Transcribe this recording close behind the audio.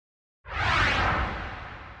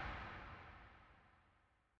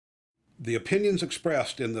The opinions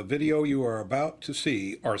expressed in the video you are about to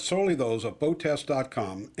see are solely those of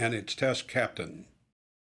BoatTEST.com and its test captain.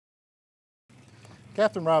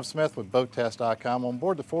 Captain Rob Smith with BoatTEST.com on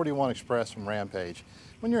board the 41 Express from Rampage.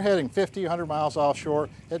 When you're heading 50, 100 miles offshore,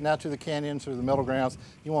 heading out to the canyons or the middle grounds,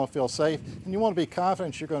 you want to feel safe and you want to be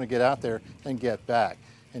confident you're going to get out there and get back.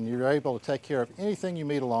 And you're able to take care of anything you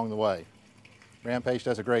meet along the way. Rampage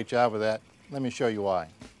does a great job of that. Let me show you why.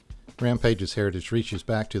 Rampage's heritage reaches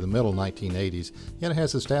back to the middle 1980s, yet it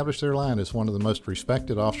has established their line as one of the most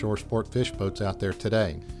respected offshore sport fish boats out there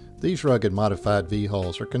today. These rugged modified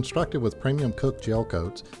V-hulls are constructed with premium cooked gel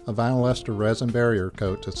coats, a vinyl ester resin barrier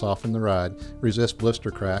coat to soften the ride, resist blister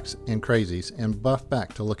cracks and crazies, and buff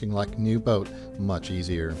back to looking like a new boat much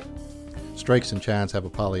easier. Strakes and chines have a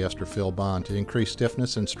polyester fill bond to increase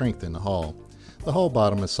stiffness and strength in the hull. The hull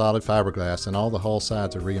bottom is solid fiberglass and all the hull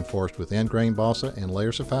sides are reinforced with end-grain balsa and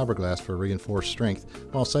layers of fiberglass for reinforced strength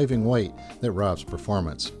while saving weight that robs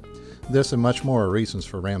performance. This and much more are reasons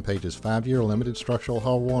for Rampage's 5-year limited structural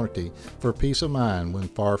hull warranty for peace of mind when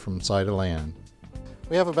far from sight of land.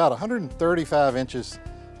 We have about 135 inches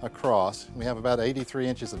across. We have about 83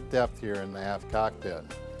 inches of depth here in the aft cockpit.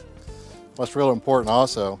 What's real important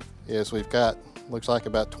also is we've got, looks like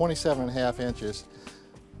about 27.5 inches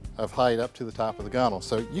of height up to the top of the gunnel.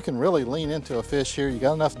 So you can really lean into a fish here. You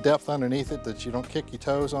got enough depth underneath it that you don't kick your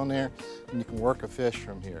toes on there, and you can work a fish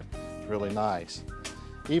from here. It's really nice.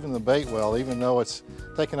 Even the bait well, even though it's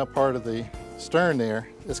taking up part of the stern there,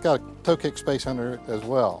 it's got a toe kick space under it as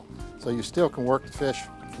well. So you still can work the fish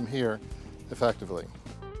from here effectively.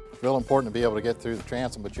 It's real important to be able to get through the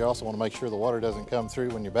transom, but you also want to make sure the water doesn't come through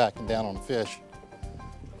when you're backing down on the fish.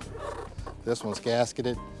 This one's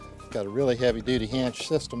gasketed. It's got a really heavy duty hinge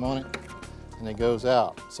system on it, and it goes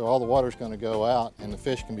out. So all the water's going to go out and the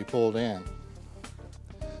fish can be pulled in.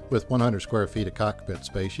 With 100 square feet of cockpit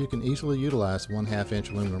space, you can easily utilize the 1/2 inch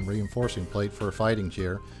aluminum reinforcing plate for a fighting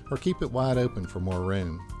chair or keep it wide open for more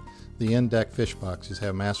room. The end deck fish boxes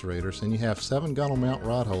have macerators and you have 7 gunnel mount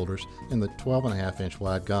rod holders in the 12.5 inch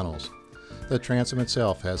wide gunnels. The transom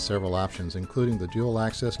itself has several options including the dual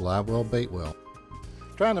access live well bait well.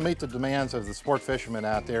 Trying to meet the demands of the sport fishermen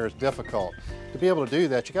out there is difficult. To be able to do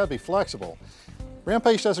that, you got to be flexible.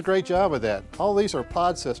 Rampage does a great job of that. All these are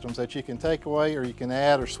pod systems that you can take away or you can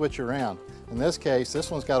add or switch around. In this case,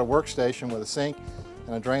 this one's got a workstation with a sink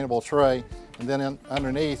and a drainable tray, and then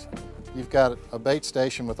underneath you've got a bait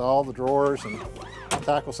station with all the drawers and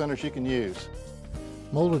tackle centers you can use.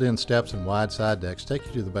 Molded in steps and wide side decks take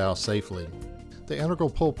you to the bow safely. The integral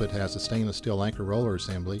pulpit has a stainless steel anchor roller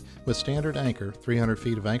assembly with standard anchor, 300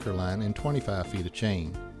 feet of anchor line, and 25 feet of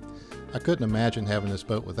chain. I couldn't imagine having this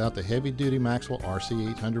boat without the heavy-duty Maxwell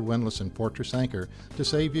RC800 windlass and fortress anchor to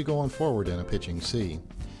save you going forward in a pitching sea.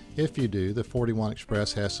 If you do, the 41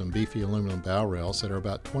 Express has some beefy aluminum bow rails that are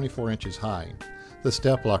about 24 inches high. The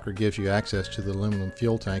step locker gives you access to the aluminum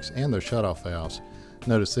fuel tanks and their shutoff valves.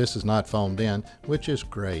 Notice this is not foamed in, which is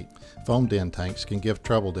great. Foamed in tanks can give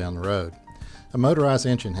trouble down the road. A motorized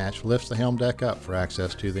engine hatch lifts the helm deck up for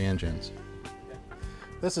access to the engines.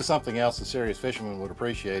 This is something else the serious fisherman would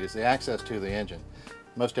appreciate, is the access to the engine.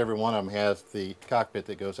 Most every one of them has the cockpit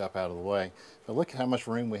that goes up out of the way. But look at how much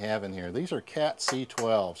room we have in here. These are Cat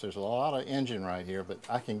C12s. There's a lot of engine right here, but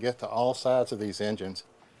I can get to all sides of these engines.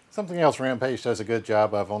 Something else Rampage does a good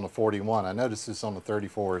job of on the 41, I noticed this on the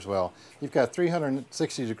 34 as well. You've got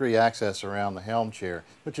 360-degree access around the helm chair,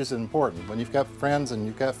 which is important. When you've got friends and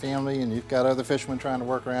you've got family and you've got other fishermen trying to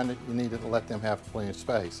work around it, you need to let them have plenty of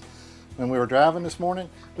space. When we were driving this morning,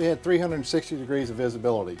 we had 360 degrees of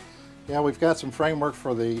visibility. Yeah, we've got some framework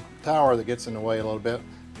for the tower that gets in the way a little bit,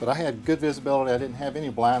 but I had good visibility. I didn't have any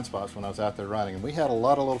blind spots when I was out there running, and we had a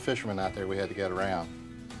lot of little fishermen out there we had to get around.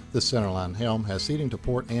 This centerline helm has seating to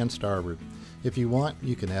port and starboard. If you want,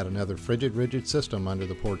 you can add another frigid rigid system under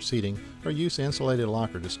the port seating or use an insulated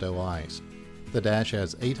locker to stow ice. The dash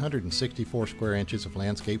has 864 square inches of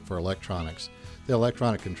landscape for electronics. The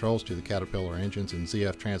electronic controls to the Caterpillar engines and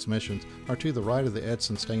ZF transmissions are to the right of the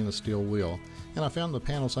Edson stainless steel wheel, and I found the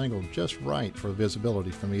panels angled just right for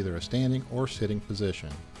visibility from either a standing or sitting position.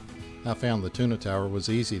 I found the tuna tower was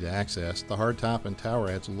easy to access. The hardtop and tower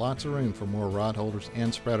adds lots of room for more rod holders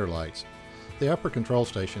and spreader lights. The upper control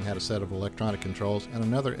station had a set of electronic controls and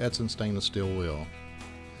another Edson stainless steel wheel.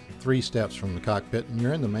 3 steps from the cockpit and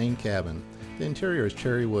you're in the main cabin. The interior is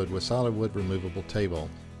cherry wood with solid wood removable table.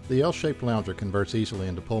 The L-shaped lounger converts easily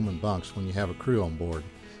into Pullman bunks when you have a crew on board.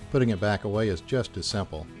 Putting it back away is just as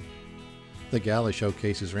simple. The galley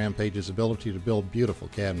showcases Rampage's ability to build beautiful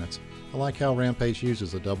cabinets. I like how Rampage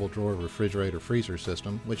uses a double drawer refrigerator freezer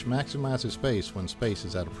system which maximizes space when space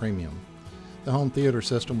is at a premium. The home theater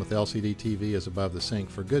system with LCD TV is above the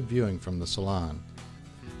sink for good viewing from the salon.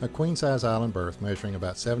 A queen-size island berth measuring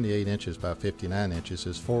about 78 inches by 59 inches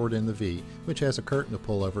is forward in the V, which has a curtain to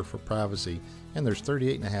pull over for privacy, and there's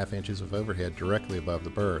 38.5 inches of overhead directly above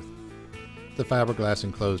the berth. The fiberglass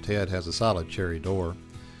enclosed head has a solid cherry door.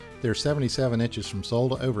 There's 77 inches from sole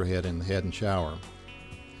to overhead in the head and shower.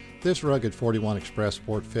 This rugged 41 Express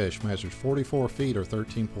Sport Fish measures 44 feet or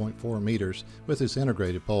 13.4 meters with its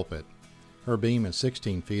integrated pulpit. Her beam is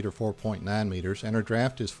 16 feet or 4.9 meters, and her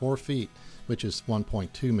draft is 4 feet, which is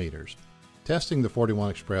 1.2 meters. Testing the 41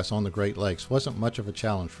 Express on the Great Lakes wasn't much of a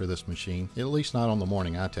challenge for this machine, at least not on the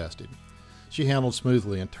morning I tested. She handled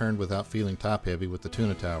smoothly and turned without feeling top-heavy with the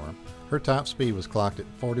tuna tower. Her top speed was clocked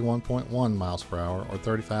at 41.1 miles per hour or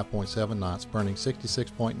 35.7 knots, burning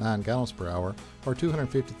 66.9 gallons per hour or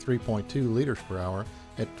 253.2 liters per hour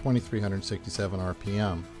at 2,367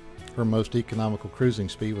 RPM. Her most economical cruising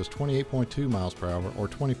speed was 28.2 miles per hour or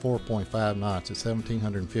 24.5 knots at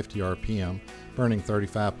 1,750 RPM, burning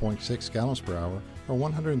 35.6 gallons per hour or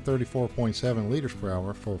 134.7 liters per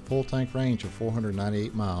hour for a full tank range of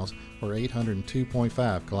 498 miles or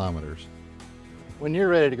 802.5 kilometers. When you're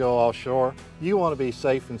ready to go offshore, you want to be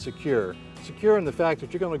safe and secure. Secure in the fact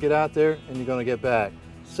that you're going to get out there and you're going to get back.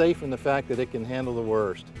 Safe in the fact that it can handle the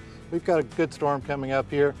worst. We've got a good storm coming up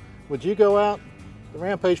here. Would you go out? The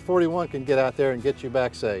Rampage 41 can get out there and get you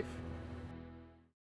back safe.